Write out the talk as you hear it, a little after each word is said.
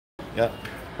Yeah.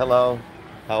 Hello.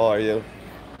 How are you?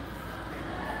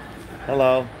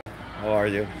 Hello. How are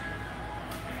you?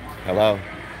 Hello.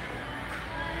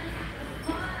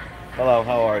 Hello.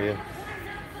 How are you?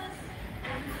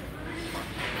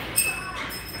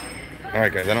 All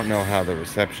right, guys. I don't know how the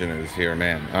reception is here,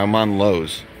 man. I'm on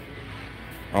Lowe's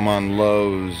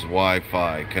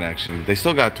Wi-Fi connection. They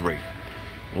still got three.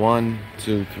 One,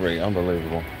 two, three.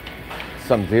 Unbelievable.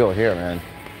 Some deal here, man.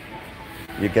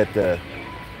 You get the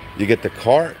you get the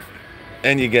cart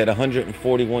and you get a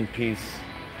 141 piece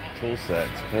tool set.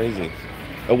 It's crazy.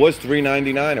 It was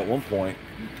 399 at one point.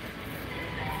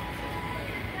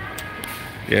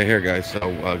 Yeah, here, guys.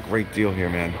 So, great deal here,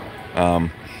 man.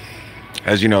 Um,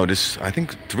 as you know, this I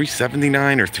think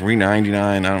 379 or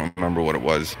 399. I don't remember what it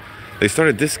was. They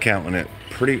started discounting it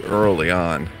pretty early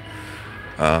on,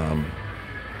 and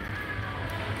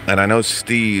I know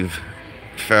Steve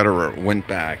Federer went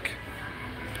back.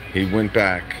 He went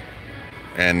back,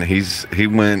 and he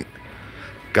went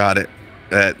got it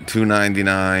at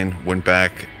 299. Went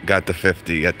back, got the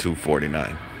 50 at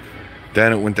 249.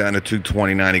 Then it went down to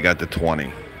 229. He got the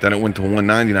 20. Then it went to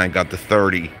 199. Got the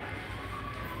 30.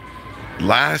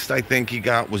 Last I think he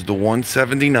got was the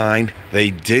 179. They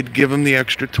did give him the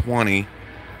extra 20.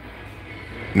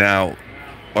 Now,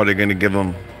 are they going to give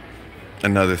him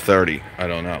another 30? I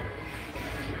don't know.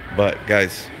 But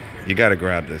guys, you got to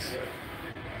grab this.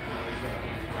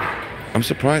 I'm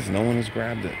surprised no one has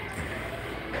grabbed it.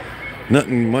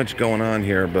 Nothing much going on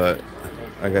here, but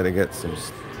I got to get some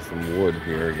wood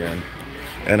here again.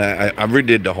 And I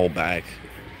redid the whole back.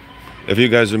 If you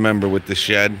guys remember with the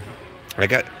shed, I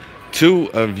got two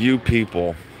of you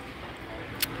people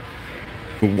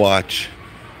who watch.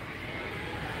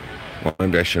 Well,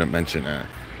 maybe I shouldn't mention that.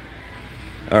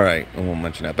 All right, I won't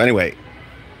mention that. But anyway,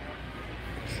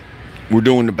 we're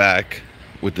doing the back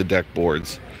with the deck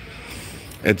boards.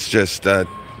 It's just that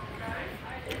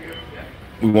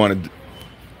we wanted.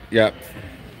 Yep.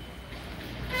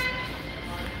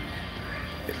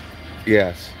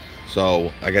 Yes.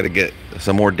 So I got to get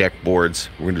some more deck boards.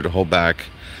 We're gonna do the whole back,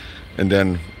 and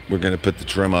then we're gonna put the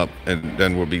trim up, and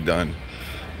then we'll be done.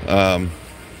 Yeah,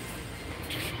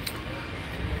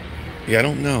 I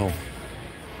don't know.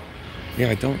 Yeah,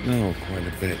 I don't know quite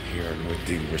a bit here with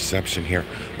the reception here,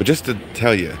 but just to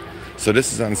tell you, so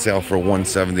this is on sale for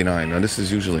 $179. Now this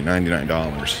is usually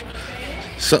 $99.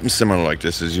 Something similar like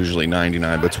this is usually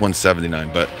 $99, but it's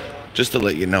 $179. But just to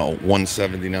let you know,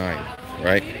 $179,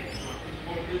 right?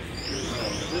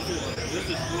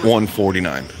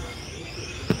 $149.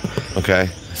 Okay,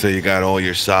 so you got all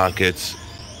your sockets,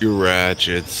 your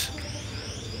ratchets,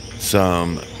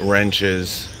 some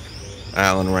wrenches,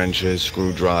 Allen wrenches,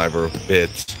 screwdriver,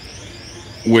 bits,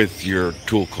 with your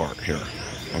tool cart here.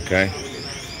 Okay,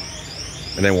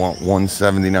 and they want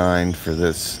 $179 for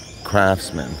this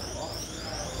Craftsman.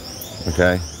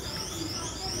 Okay,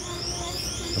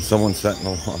 and someone's setting the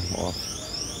alarm off.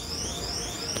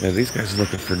 Yeah, these guys are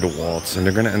looking for DeWalt's, and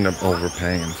they're going to end up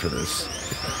overpaying for this.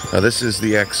 Now, this is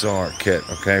the XR kit,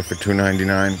 okay, for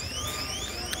 $299.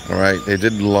 All right, they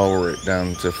did lower it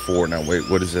down to $4. Now, wait,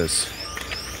 what is this?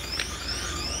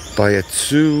 Buy a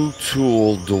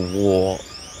 2-tool DeWalt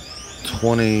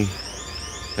 20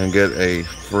 and get a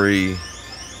free.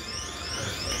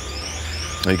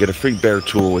 You get a free bare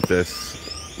tool with this,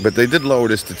 but they did lower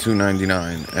this to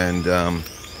 $299, and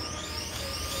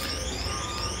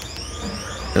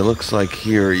it looks like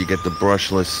here you get the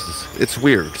brushless. It's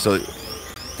weird. So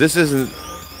this is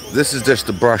just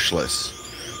the brushless.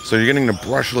 So you're getting the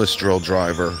brushless drill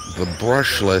driver, the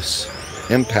brushless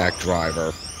impact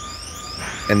driver,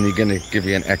 and they're gonna give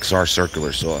you an XR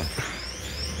circular saw.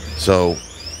 So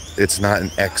it's not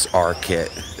an XR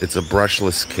kit. It's a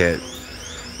brushless kit,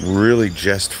 really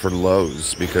just for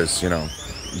Lowe's, because, you know,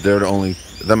 they're the only,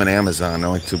 them and Amazon, the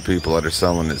only two people that are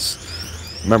selling this.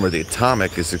 Remember, the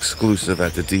Atomic is exclusive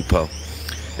at the depot.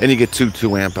 And you get two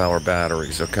 2-amp-hour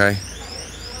batteries, okay?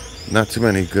 Not too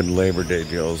many good Labor Day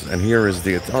deals. And here is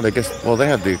the, oh, they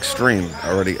have the Extreme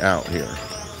already out here.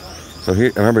 So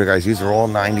here, remember, guys, these are all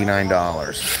 $99.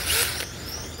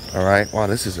 All right? Wow,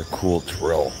 this is a cool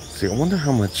drill. See, I wonder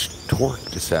how much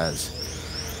torque this has.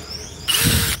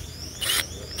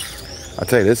 I'll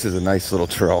tell you, this is a nice little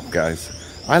drill, guys.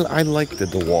 I like the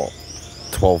DeWalt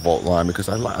 12-volt line because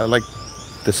I like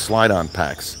the slide-on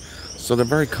packs, so they're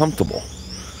very comfortable.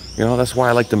 You know, that's why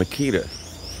I like the Makita.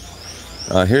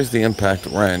 Here's the impact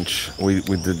wrench. We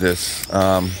did this.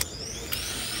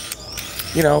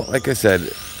 You know, like I said,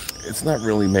 it's not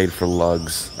really made for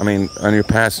lugs. I mean, on your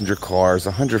passenger cars,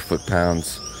 100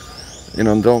 foot-pounds. You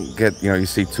know, don't get, you know, you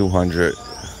see 200.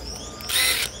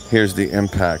 Here's the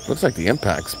impact. Looks like the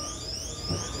impact's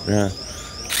Yeah.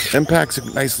 Impact's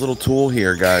a nice little tool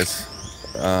here, guys.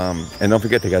 And don't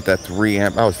forget, they got that 3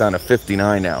 amp. Oh, it's down to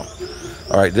 59 now.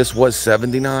 All right, this was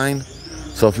 79.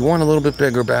 So if you want a little bit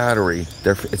bigger battery,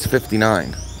 it's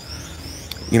 59.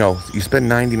 You know, you spend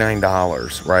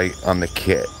 $99, right, on the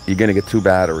kit. You're going to get 2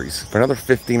 batteries. For another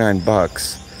 59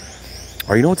 bucks,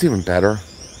 or you know what's even better,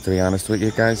 to be honest with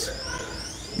you guys?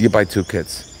 You buy 2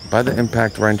 kits. Buy the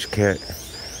impact wrench kit,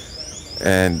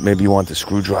 and maybe you want the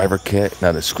screwdriver kit.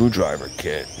 Now, the screwdriver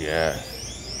kit, yeah.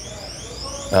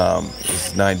 This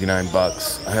is 99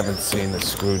 bucks. I haven't seen the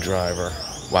screwdriver.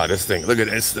 Wow, this thing, look at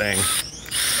this thing.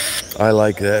 I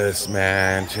like this,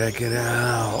 man. Check it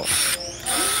out.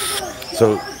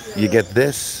 So you get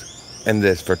this and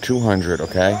this for 200,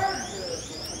 okay?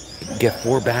 You get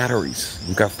 4 batteries.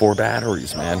 You've got 4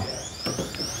 batteries, man.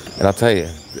 And I'll tell you,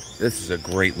 this is a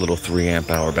great little 3 amp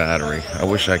hour battery. I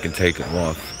wish I could take it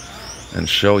off and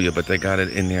show you, but they got it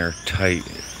in there tight,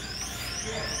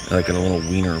 like in a little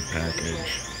wiener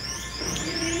package.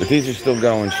 But these are still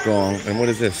going strong. And what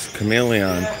is this?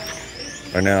 Chameleon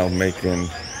are now making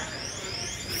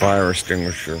fire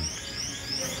extinguisher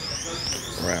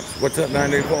wraps. What's up,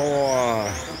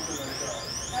 94?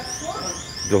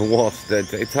 The Walt's dead.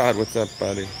 Hey, Todd, what's up,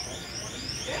 buddy?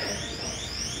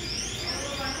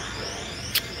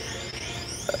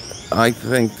 I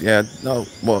think, yeah, no,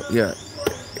 well, yeah,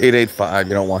 885,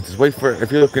 you don't want this. Wait for it.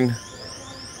 If you're looking,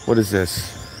 what is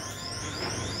this?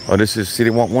 Oh, this is, see, they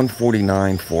want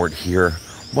 149 for it here.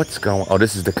 What's going, oh,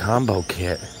 this is the combo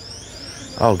kit.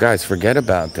 Oh, guys, forget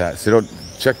about that. So don't,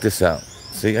 check this out.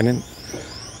 See, I didn't,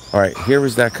 all right, here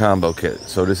is that combo kit.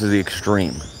 So this is the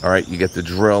extreme. All right, you get the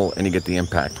drill and you get the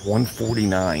impact.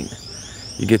 149.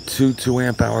 You get 2 2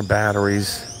 amp hour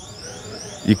batteries.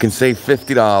 You can save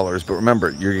 $50, but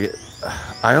remember,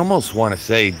 I almost want to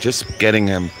say just getting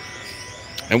him.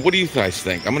 And what do you guys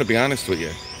think? I'm going to be honest with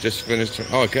you. Just finished.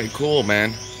 Oh, okay, cool,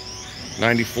 man.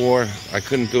 94. I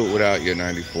couldn't do it without you,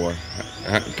 94.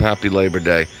 Happy Labor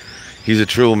Day. He's a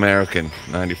true American,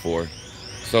 94.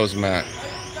 So is Matt.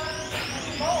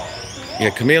 Yeah,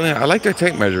 Chameleon. I like their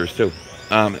tape measures too.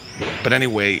 But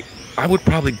anyway, I would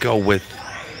probably go with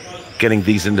getting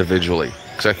these individually,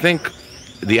 because I think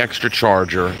the extra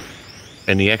charger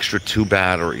and the extra 2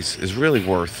 batteries is really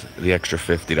worth the extra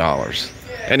 $50.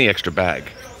 Any extra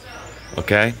bag,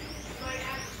 okay?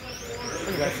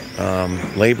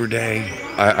 Labor Day,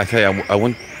 I tell you, I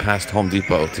went past Home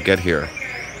Depot to get here,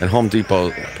 and Home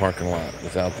Depot parking lot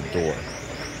was out the door.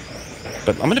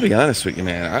 But I'm gonna be honest with you,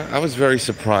 man, I was very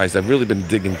surprised. I've really been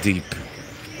digging deep,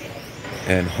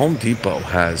 and Home Depot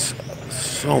has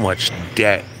so much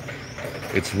debt.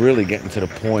 It's really getting to the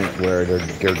point where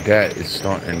their debt is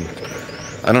starting.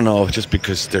 I don't know, just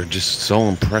because they're just so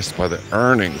impressed by the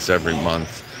earnings every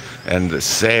month and the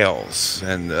sales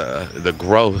and the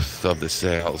growth of the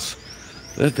sales.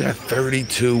 They're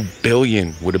 32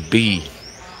 billion with a B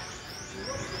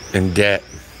in debt.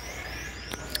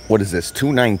 What is this?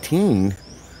 219?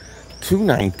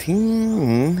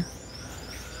 219?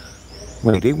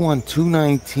 Wait, they want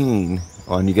 219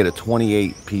 and you get a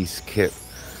 28 piece kit.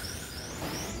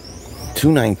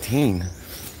 219.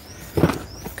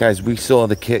 Guys, we still have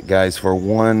the kit, guys, for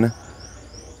one.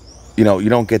 You know, you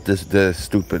don't get the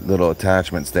stupid little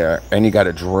attachments there, and you got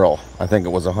a drill. I think it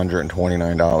was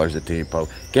 $129 at Depot.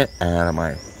 Get out of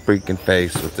my freaking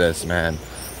face with this, man.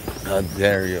 How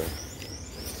dare you?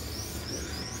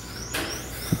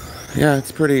 Yeah,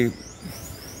 it's pretty.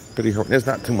 There's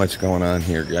not too much going on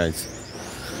here, guys.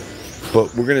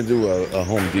 But we're gonna do a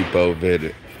Home Depot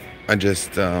vid. I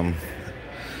just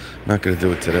not gonna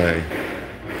do it today.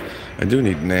 I do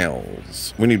need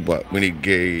nails. We need what? We need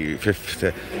gauge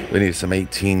 50. We need some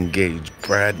 18 gauge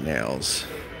brad nails.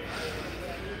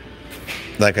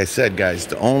 Like I said, guys,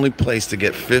 the only place to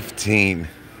get 15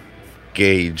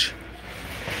 gauge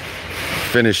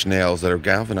finish nails that are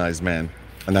galvanized, man.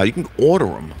 And now you can order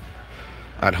them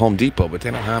at Home Depot, but they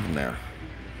don't have them there.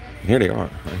 Here they are,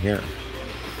 right here.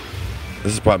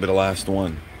 This is probably the last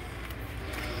one.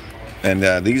 And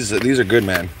these are good,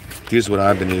 man. These are what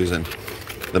I've been using.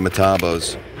 The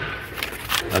Metabos.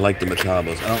 I like the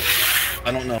Metabos.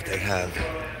 I don't know if they have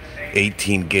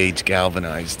 18 gauge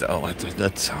galvanized. Oh,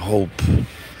 that's hope.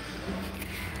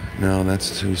 No,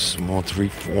 that's too small.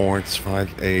 3/4,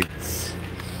 5/8,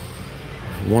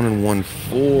 1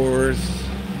 1/4,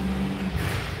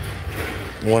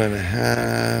 1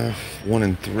 1/2,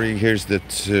 1 3. Here's the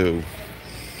 2.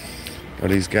 Are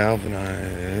these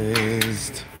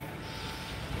galvanized?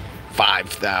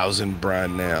 5,000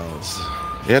 brad nails.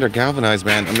 Yeah, they're galvanized,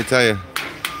 man. Let me tell you,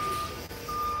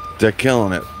 they're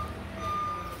killing it.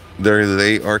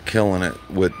 They are killing it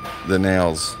with the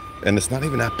nails. And it's not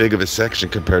even that big of a section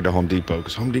compared to Home Depot,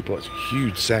 because Home Depot has a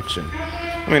huge section.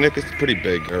 I mean, it's pretty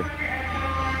big here,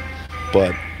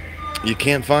 but you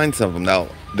can't find some of them. Now,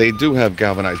 they do have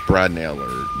galvanized brad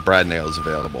nails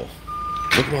available.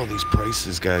 Look at all these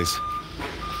prices, guys.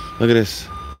 Look at this.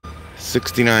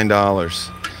 $69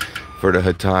 for the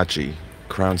Hitachi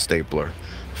crown stapler.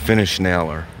 Finish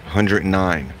nailer,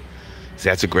 $109. See,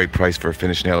 that's a great price for a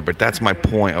finish nailer, but that's my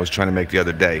point I was trying to make the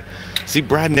other day. See,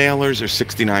 brad nailers are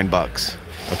 69 bucks,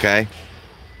 okay?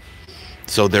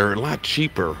 So they're a lot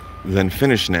cheaper than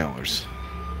finish nailers.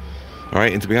 All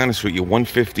right, and to be honest with you,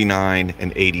 $159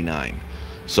 and $89.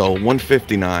 So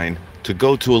 $159 to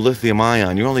go to a lithium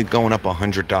ion, you're only going up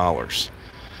 $100.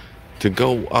 To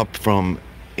go up from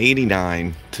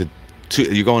 $89 to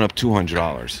you're going up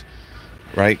 $200,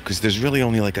 right? Because there's really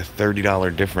only like a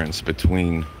 $30 difference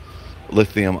between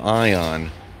lithium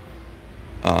ion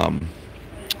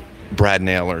brad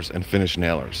nailers and finish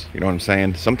nailers. You know what I'm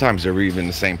saying? Sometimes they're even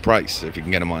the same price if you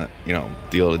can get them on, you know,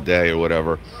 deal of the day or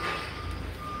whatever.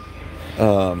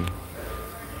 I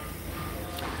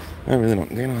really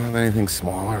don't. They don't have anything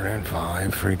smaller than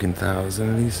 5 freaking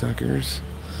thousand of these suckers.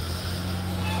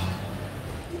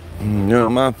 You're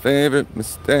my favorite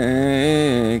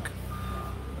mistake.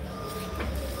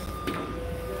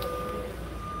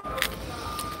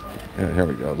 Yeah, here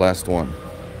we go. Last one.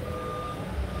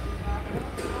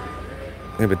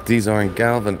 Yeah, but these aren't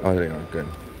galvan. Oh, they are good.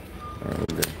 All right,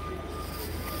 we're good.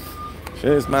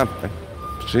 She's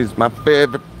my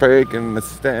favorite freaking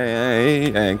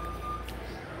mistake.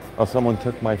 Oh, someone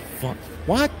took my phone.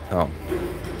 What? Oh.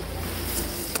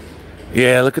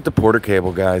 Yeah, look at the Porter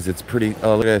cable, guys. It's pretty.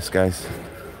 Oh, look at this, guys.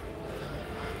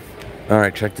 All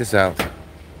right, check this out.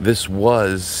 This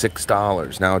was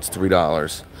 $6. Now it's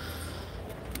 $3.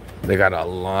 They got a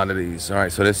lot of these. All right,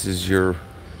 so this is your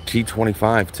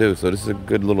T25 too. So this is a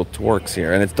good little Torx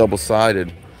here, and it's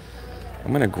double-sided.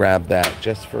 I'm gonna grab that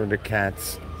just for the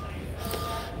cats.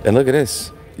 And look at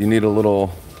this. You need a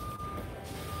little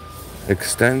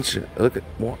extension. Look at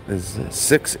what is this?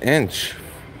 6-inch.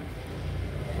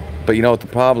 But you know what the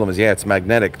problem is? Yeah, it's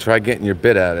magnetic. Try getting your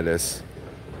bit out of this.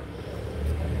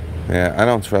 Yeah, I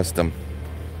don't trust them.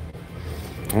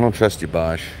 I don't trust you,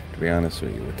 Bosch, to be honest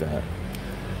with you with that.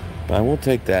 But I will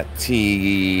take that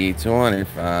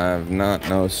T25, not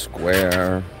no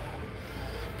square.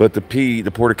 But the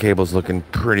Porter cable's looking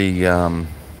pretty,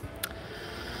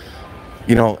 you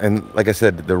know, and like I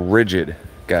said, the rigid,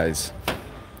 guys,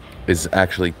 is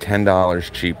actually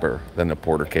 $10 cheaper than the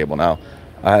Porter cable. Now,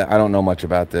 I don't know much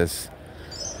about this,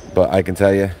 but I can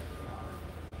tell you,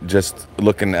 just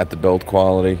looking at the build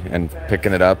quality and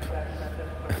picking it up,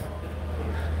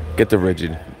 get the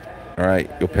rigid. All right,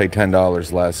 you'll pay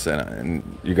 $10 less, and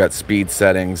you got speed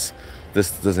settings. This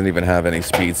doesn't even have any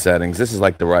speed settings. This is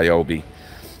like the Ryobi.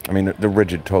 I mean, the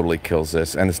rigid totally kills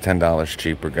this, and it's $10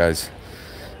 cheaper, guys.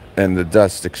 And the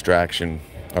dust extraction,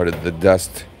 or the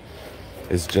dust,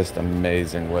 is just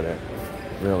amazing with it.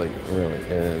 Really, really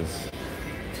is.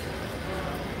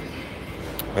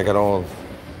 I got all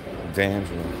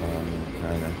dandruff on,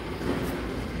 kind of.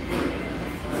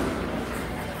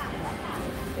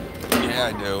 Yeah,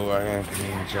 I do. I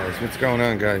apologize. What's going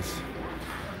on, guys?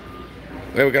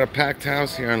 Hey, we got a packed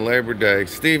house here on Labor Day.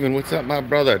 Steven, what's up, my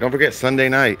brother? Don't forget, Sunday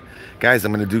night. Guys,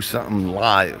 I'm going to do something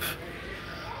live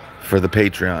for the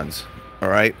Patreons. All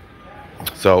right?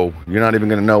 So, you're not even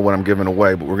going to know what I'm giving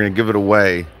away, but we're going to give it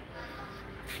away.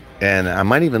 And I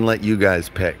might even let you guys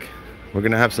pick. We're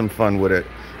going to have some fun with it.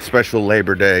 Special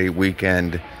Labor Day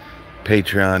weekend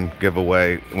Patreon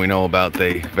giveaway. We know about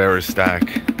the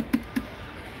Veristack.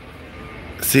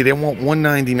 See, they want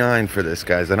 $199 for this,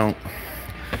 guys. I don't...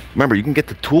 Remember, you can get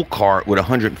the tool cart with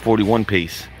 141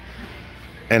 piece.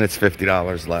 And it's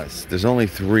 $50 less. There's only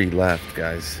 3 left,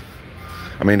 guys.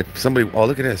 I mean, if somebody... Oh,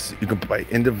 look at this. You can buy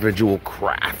individual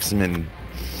Craftsman.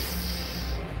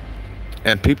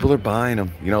 And people are buying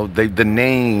them. You know, the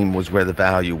name was where the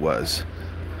value was.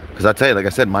 Because I tell you, like I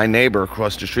said, my neighbor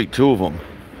across the street, 2 of them,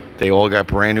 they all got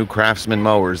brand new Craftsman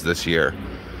mowers this year.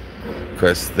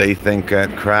 Because they think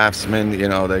that Craftsman, you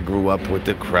know, they grew up with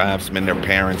the Craftsman, their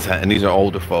parents had, and these are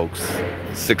older folks,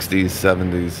 60s,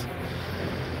 70s.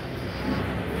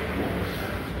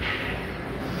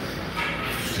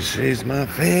 She's my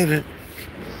favorite.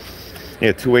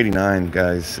 Yeah, $289,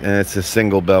 guys, and it's a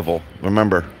single bevel.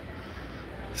 Remember,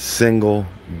 single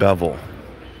bevel.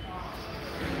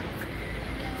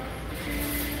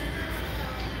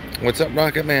 What's up,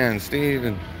 Rocket Man?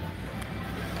 Steven.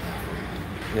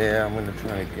 Yeah, I'm gonna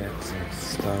try to get some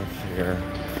stuff here.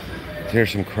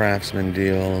 Here's some Craftsman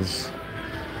deals.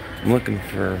 I'm looking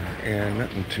for, yeah,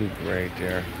 nothing too great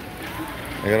there.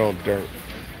 I got all dirt.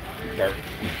 Dirt.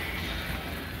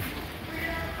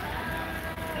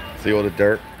 See all the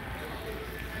dirt?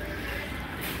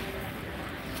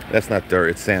 That's not dirt,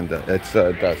 it's sand. It's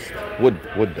dust. Wood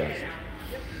dust.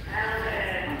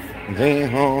 The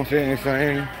whole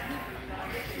thing.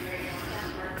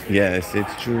 Yes,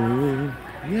 it's true.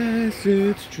 Yes,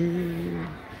 it's true.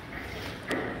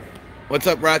 What's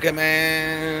up, Rocket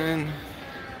Man?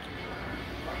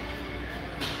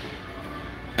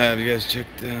 Have you guys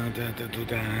checked out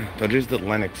that is the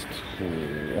Lennox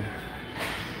tool?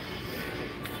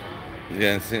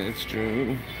 Yes, it's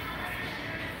true.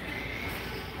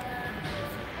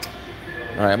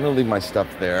 Alright, I'm gonna leave my stuff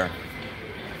there.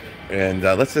 And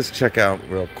let's just check out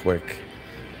real quick.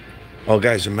 Oh,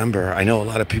 guys, remember, I know a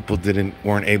lot of people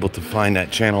weren't able to find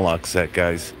that channel lock set,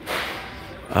 guys.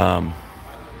 I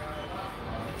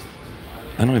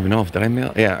don't even know if did I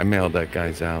mail. Yeah, I mailed that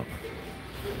guys out.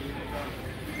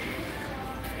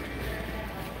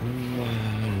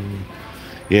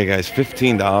 Yeah, guys,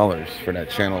 $15 for that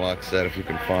channel lock set if you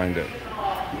can find it.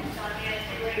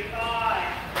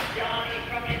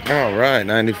 All right,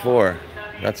 94.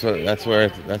 That's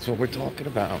what we're talking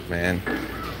about, man.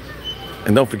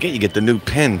 And don't forget, you get the new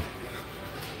pen.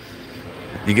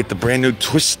 You get the brand new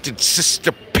Twisted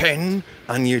Sister pen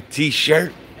on your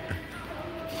t-shirt.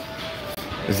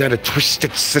 Is that a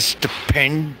Twisted Sister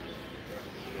pen?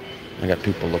 I got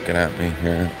people looking at me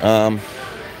here.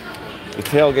 The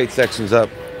tailgate section's up.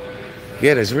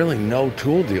 Yeah, there's really no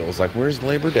tool deals. Like, where's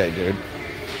Labor Day, dude?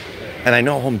 And I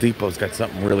know Home Depot's got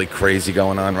something really crazy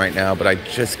going on right now, but I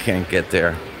just can't get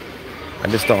there. I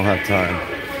just don't have time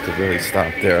to really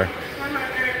stop there.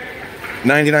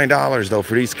 $99 though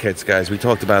for these kits, guys. We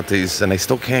talked about these, and they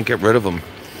still can't get rid of them.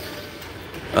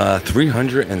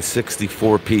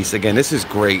 364 piece. Again, this is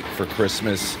great for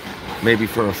Christmas, maybe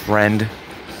for a friend,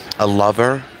 a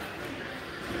lover.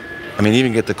 I mean,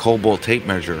 even get the Cobalt tape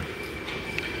measure.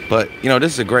 But, you know,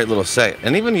 this is a great little set.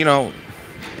 And even, you know,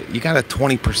 you got a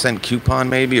 20% coupon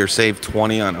maybe, or save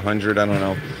 20 on 100, I don't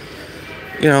know.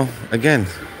 You know, again,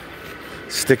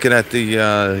 stick it at the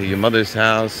your mother's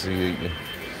house.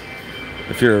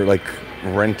 If you're like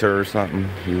a renter or something,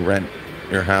 you rent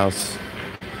your house.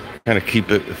 Kind of keep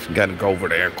it if you got to go over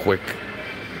there quick,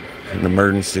 an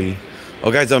emergency.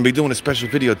 Oh, guys, I'm gonna be doing a special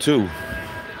video too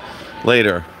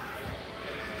later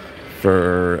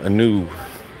for a new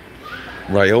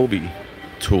Ryobi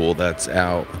tool that's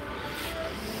out.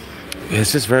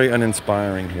 It's just very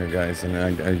uninspiring here, guys,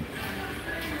 and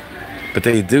but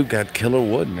they do got killer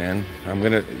wood, man. I'm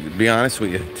gonna be honest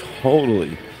with you,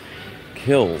 totally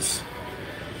kills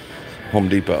Home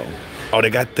Depot. Oh,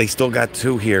 they still got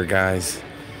two here, guys.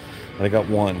 I got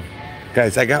one.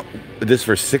 Guys, I got this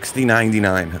for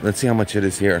 $60.99. Let's see how much it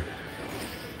is here.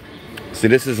 See,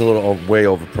 this is a little way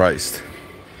overpriced.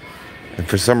 And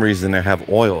for some reason, they have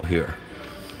oil here.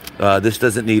 This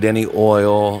doesn't need any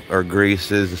oil or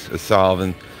greases, a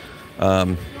solvent.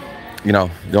 You know,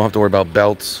 you don't have to worry about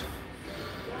belts.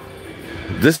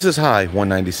 This is high,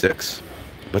 $196.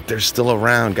 But they're still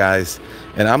around, guys.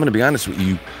 And I'm going to be honest with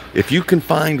you. If you can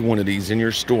find one of these in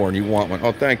your store and you want one,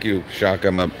 oh, thank you,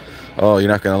 Shaka. Oh, you're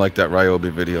not going to like that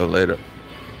Ryobi video later.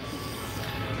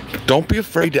 Don't be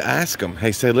afraid to ask them.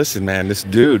 Hey, say, listen, man, this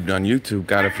dude on YouTube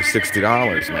got it for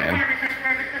 $60, man.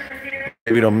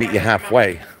 Maybe they'll meet you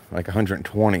halfway, like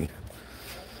 120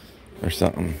 or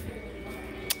something.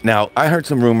 Now, I heard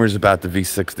some rumors about the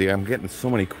V60. I'm getting so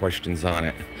many questions on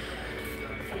it.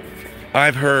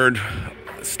 I've heard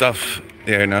stuff.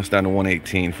 Yeah, now it's down to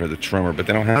 118 for the trimmer, but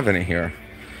they don't have any here.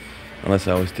 Unless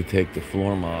I was to take the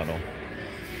floor model.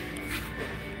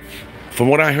 From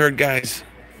what I heard, guys,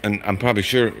 and I'm probably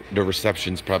sure the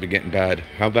reception's probably getting bad.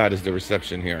 How bad is the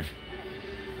reception here?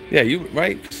 Yeah, you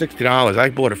right? $60. I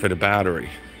bought it for the battery.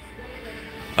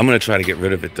 I'm going to try to get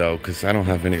rid of it, though, because I don't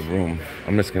have any room.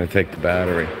 I'm just going to take the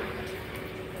battery.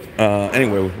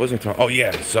 Anyway, what was I talking? Oh,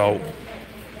 yeah, so...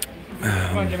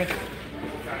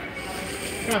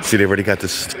 see, they already got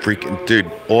this freaking...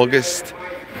 Dude, August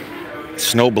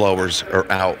snow blowers are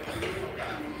out.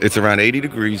 It's around 80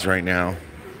 degrees right now.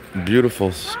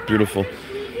 Beautiful, beautiful.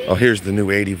 Oh, here's the new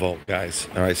 80 volt, guys.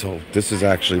 All right, so this is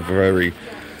actually very...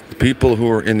 The people who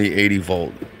are in the 80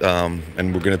 volt, and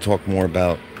we're going to talk more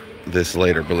about this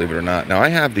later, believe it or not. Now, I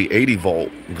have the 80 volt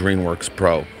Greenworks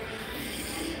Pro.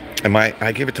 And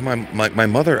I gave it to my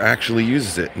mother actually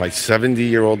uses it. My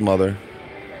 70-year-old mother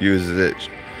uses it.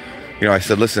 You know, I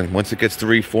said, listen, once it gets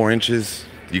 3-4 inches,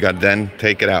 you got then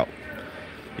take it out.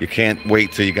 You can't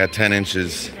wait till you got 10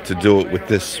 inches to do it with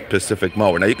this specific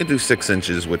mower. Now, you can do 6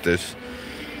 inches with this,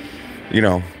 you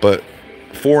know, but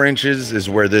 4 inches is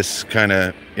where this kind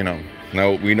of, you know,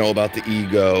 now we know about the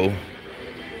Ego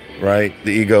right?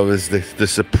 The Ego is the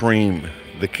supreme,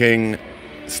 the king,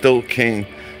 still king.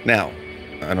 Now,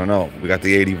 I don't know. We got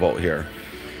the 80 volt here.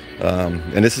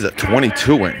 And this is a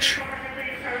 22 inch.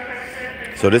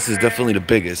 So this is definitely the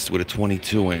biggest with a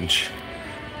 22 inch.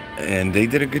 And they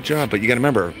did a good job. But you got to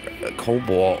remember,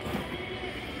 Cobalt.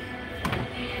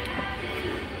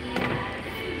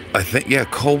 I think, yeah,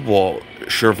 Cobalt.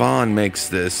 Chervon makes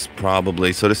this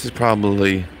probably. So this is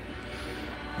probably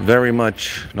very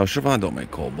much. No, Chervon don't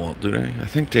make Cobalt, do they? I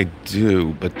think they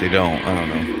do, but they don't. I don't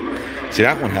know. See,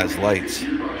 that one has lights.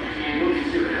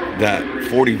 That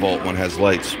 40 volt one has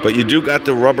lights. But you do got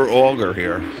the rubber auger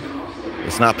here.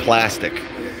 It's not plastic.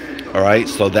 All right,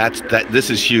 so that. This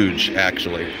is huge,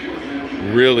 actually.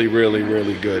 Really, really,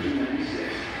 really good.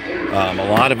 A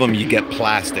lot of them you get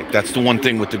plastic. That's the one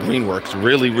thing with the Greenworks.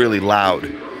 Really, really loud.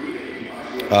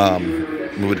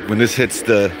 When this hits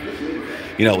the,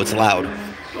 it's loud.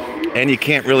 And you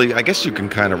can't really, I guess you can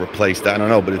kind of replace that. I don't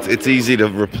know, but it's easy to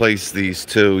replace these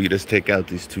two. You just take out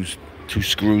these two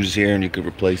screws here and you could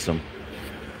replace them.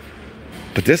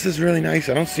 But this is really nice.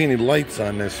 I don't see any lights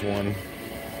on this one.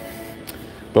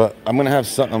 But I'm going to have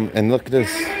something, and look at this.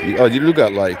 Oh, you do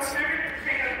got lights.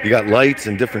 You got lights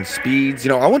and different speeds.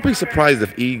 I wouldn't be surprised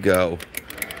if Ego,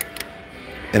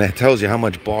 and it tells you how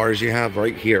much bars you have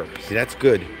right here. See, that's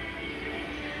good.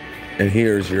 And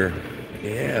here's your,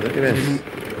 yeah, look at this.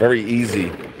 Very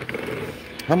easy.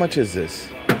 How much is this?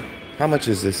 How much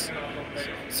is this?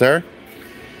 Sir?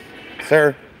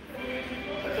 Sir?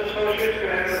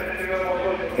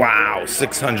 Wow,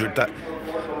 600.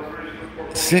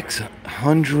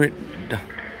 600.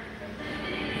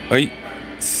 Are you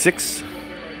 6?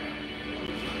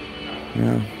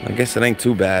 Yeah, I guess it ain't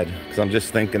too bad because I'm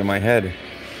just thinking in my head.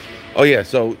 Oh yeah,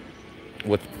 so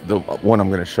with the one I'm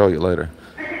going to show you later.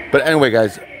 But anyway,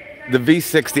 guys, the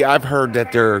V60, I've heard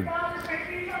that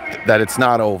it's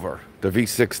not over. The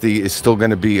V60 is still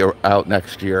going to be out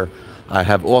next year. I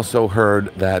have also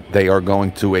heard that they are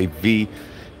going to a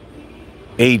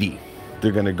V80.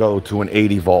 They're going to go to an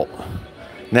 80 volt.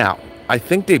 Now, I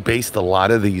think they based a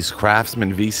lot of these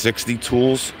Craftsman V60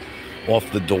 tools off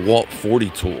the DeWalt 40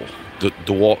 tool. The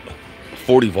DeWalt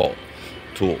 40 volt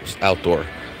tools outdoor.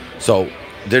 So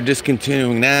they're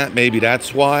discontinuing that. Maybe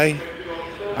that's why.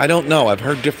 I don't know. I've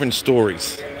heard different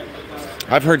stories.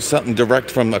 I've heard something direct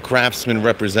from a Craftsman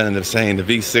representative saying the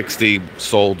V60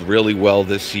 sold really well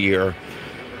this year.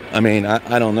 I mean,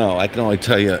 I don't know. I can only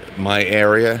tell you my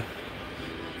area.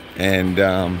 And,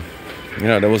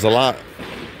 there was a lot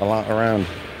around.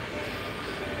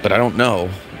 But I don't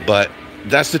know. But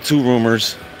that's the two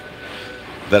rumors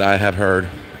that I have heard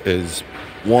is,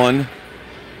 one,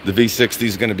 the V60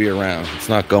 is going to be around. It's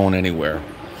not going anywhere.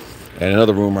 And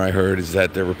another rumor I heard is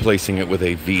that they're replacing it with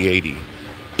a V80.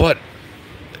 But,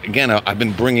 again, I've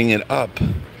been bringing it up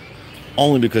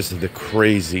only because of the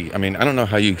crazy. I mean, I don't know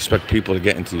how you expect people to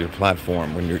get into your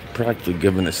platform when you're practically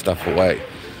giving this stuff away.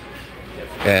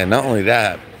 And not only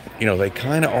that, they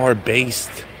kind of are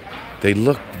based. They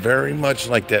look very much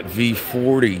like that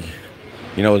V40.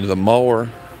 The mower.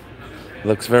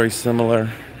 Looks very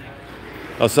similar.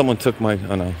 Oh, someone took my,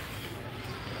 oh no.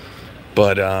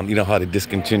 But, you know how they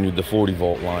discontinued the 40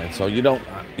 volt line. So we're going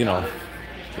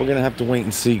to have to wait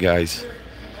and see, guys.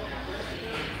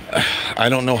 I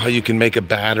don't know how you can make a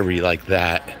battery like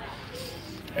that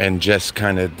and just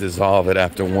kind of dissolve it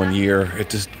after 1 year.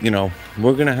 It just, we're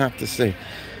going to have to see.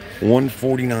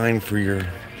 $149 for your,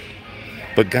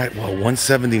 but guy, well,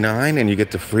 $179 and you get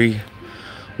the free,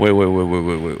 wait.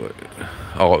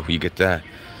 Oh, you get that.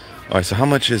 All right, so how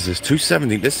much is this?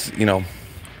 $270. This,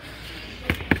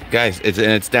 guys,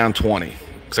 it's down 20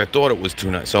 because I thought it was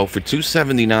 $290. So for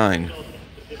 $279,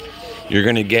 you're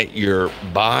gonna get your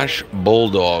Bosch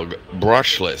Bulldog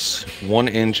brushless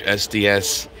 1-inch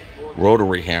SDS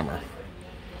rotary hammer.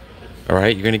 All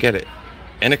right, you're gonna get it,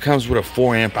 and it comes with a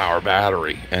 4 amp hour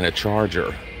battery and a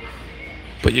charger.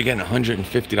 But you're getting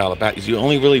 $150 batteries. You're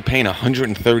only really paying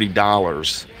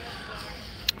 $130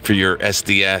 for your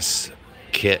SDS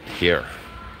kit here.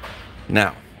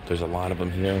 Now, there's a lot of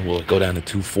them here. Will it go down to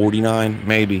 $249?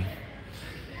 Maybe.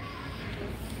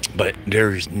 But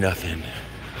there's nothing.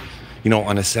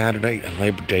 On a Saturday, on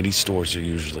Labor Day, these stores are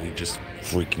usually just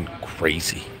freaking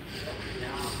crazy.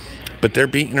 But they're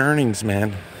beating earnings,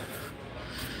 man.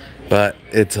 But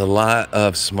it's a lot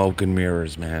of smoke and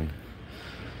mirrors, man.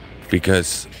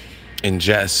 Because in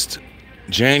just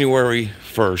January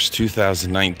 1st,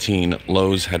 2019,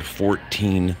 Lowe's had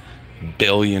 $14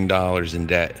 billion in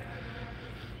debt.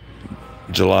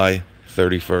 July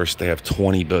 31st, they have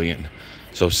 $20 billion.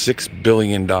 So $6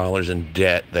 billion in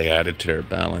debt they added to their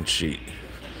balance sheet.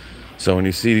 So when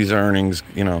you see these earnings,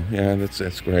 you know, yeah,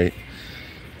 that's great.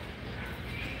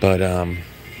 But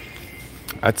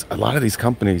that's a lot of these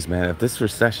companies, man. If this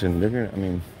recession, they're gonna. I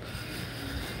mean,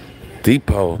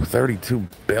 Depot, $32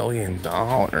 billion.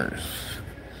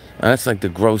 That's like the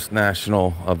gross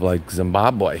national of like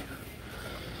Zimbabwe.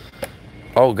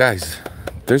 Oh, guys,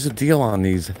 there's a deal on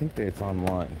these. I think it's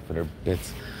online for their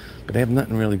bits, but they have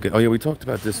nothing really good. Oh yeah, we talked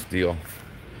about this deal.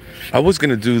 I was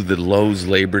gonna do the Lowe's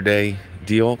Labor Day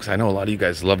deal because I know a lot of you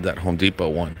guys love that Home Depot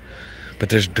one, but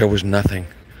there was nothing.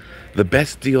 The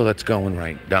best deal that's going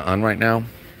on right now,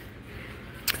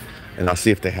 and I'll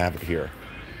see if they have it here.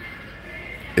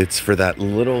 It's for that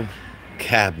little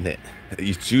cabinet.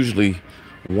 It's usually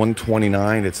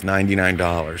 $129. It's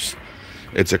 $99.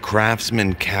 It's a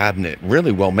Craftsman cabinet,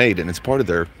 really well made, and it's part of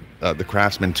their the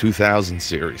Craftsman 2000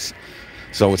 series.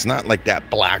 So it's not like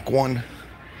that black one.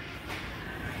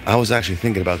 I was actually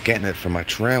thinking about getting it for my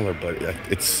trailer, but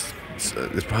it's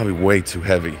probably way too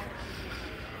heavy.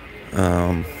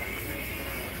 Yeah,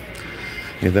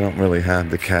 they don't really have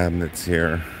the cabinets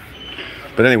here.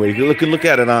 But anyway, you can look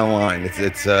at it online.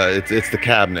 It's the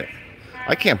cabinet.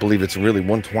 I can't believe it's really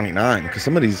 $129 because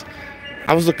some of these.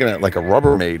 I was looking at like a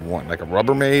Rubbermaid one, like a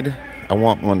Rubbermaid. I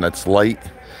want one that's light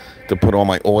to put all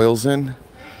my oils in.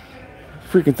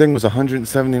 Freaking thing was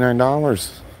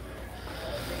 $179.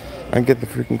 I can get the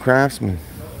freaking Craftsman.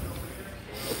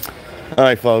 All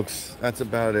right, folks, that's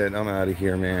about it. I'm out of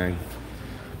here, man.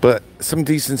 But some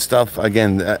decent stuff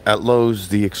again at Lowe's.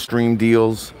 The extreme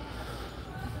deals.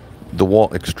 The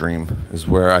Walt Extreme is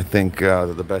where I think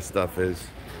the best stuff is.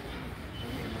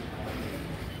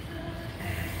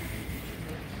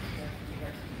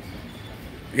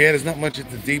 Yeah, there's not much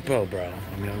at the depot, bro.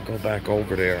 I mean, I'll go back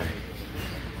over there.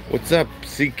 What's up,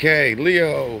 CK?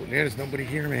 Leo? Yeah, there's nobody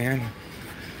here, man.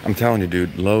 I'm telling you,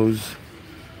 dude, Lowe's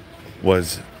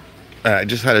was... I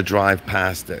just had to drive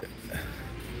past it.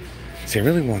 See, I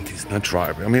really want these nut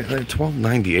drivers. I mean, they're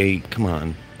 $12.98. Come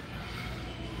on.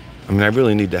 I mean, I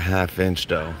really need the half-inch,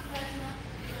 though.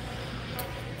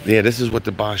 Yeah, this is what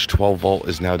the Bosch 12 volt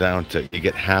is now down to. You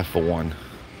get half of one.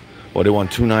 Well, they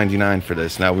want $299 for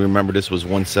this. Now, we remember this was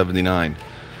 $179,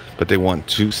 but they want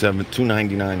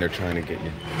 $299. They're trying to get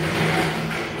you.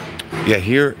 Yeah,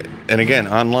 here, and again,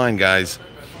 online, guys.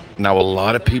 Now, a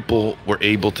lot of people were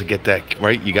able to get that,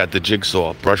 right? You got the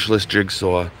jigsaw, brushless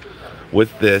jigsaw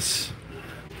with this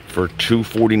for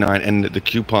 $249, and the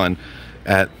coupon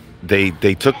at...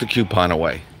 They took the coupon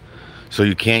away, so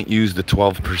you can't use the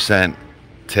 12%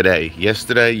 today.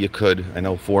 Yesterday you could. I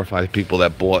know 4 or 5 people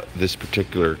that bought this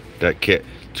particular kit,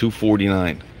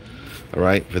 $249. All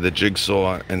right, for the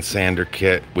jigsaw and sander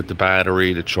kit with the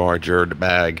battery, the charger, the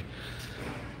bag.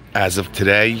 As of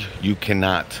today, you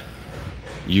cannot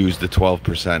use the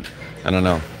 12%. I don't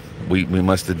know. We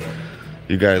must have.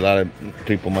 You guys, a lot of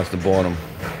people must have bought them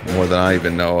more than I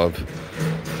even know of.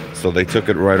 So they took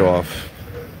it right off.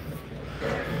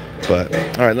 But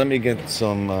all right, let me get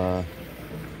some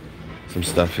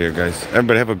stuff here, guys.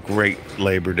 Everybody have a great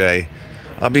Labor Day.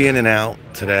 I'll be in and out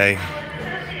today.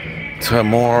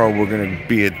 Tomorrow we're gonna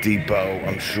be at Depot,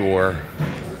 I'm sure,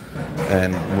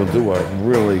 and we'll do a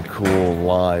really cool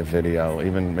live video,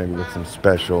 even maybe with some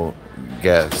special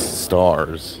guest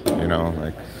stars. You know,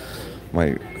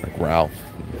 like Ralph,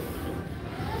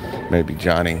 maybe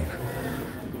Johnny,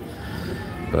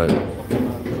 but.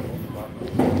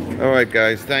 All right,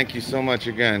 guys. Thank you so much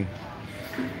again.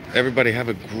 Everybody have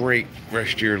a great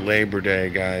rest of your Labor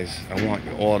Day, guys. I want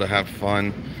you all to have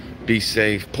fun. Be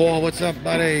safe. Paul, what's up,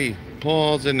 buddy?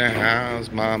 Paul's in the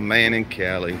house. My man in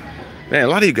Cali. Man, a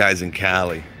lot of you guys in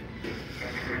Cali.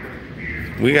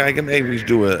 Maybe we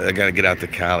do I gotta get out to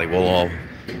Cali. We'll all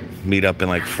meet up in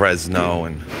like Fresno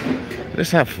and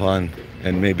just have fun.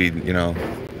 And maybe, you know,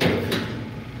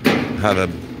 have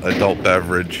an adult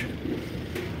beverage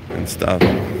and stuff.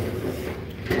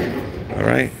 All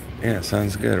right, yeah,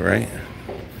 sounds good, right?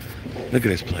 Look at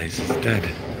this place. It's dead.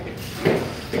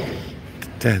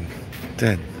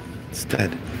 It's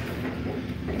dead.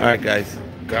 All right, guys.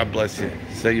 God bless you.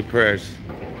 Say your prayers.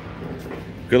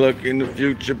 Good luck in the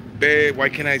future, babe. Why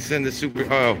can't I send the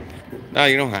super? Oh, no,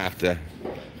 you don't have to.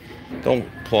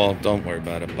 Paul. Don't worry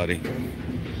about it, buddy.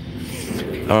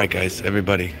 All right, guys.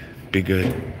 Everybody, be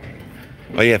good.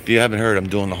 Oh yeah, if you haven't heard, I'm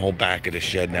doing the whole back of the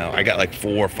shed now. I got like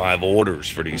 4 or 5 orders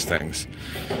for these things.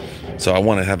 So I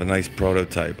want to have a nice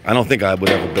prototype. I don't think I would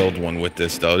ever build one with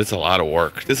this, though. It's a lot of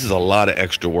work. This is a lot of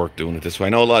extra work doing it this way. I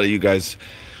know a lot of you guys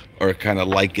are kind of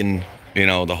liking, you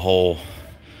know, the whole,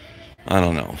 I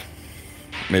don't know,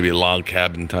 maybe a log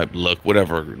cabin type look,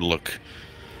 whatever look.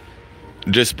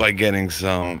 Just by getting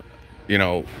some, you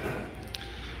know,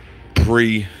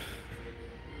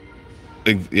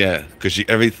 Yeah, because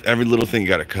every little thing you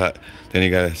got to cut, then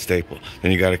you got to staple,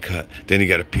 then you got to cut, then you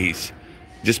got to piece.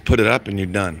 Just put it up and you're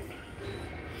done.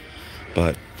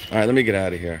 But all right, let me get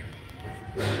out of here.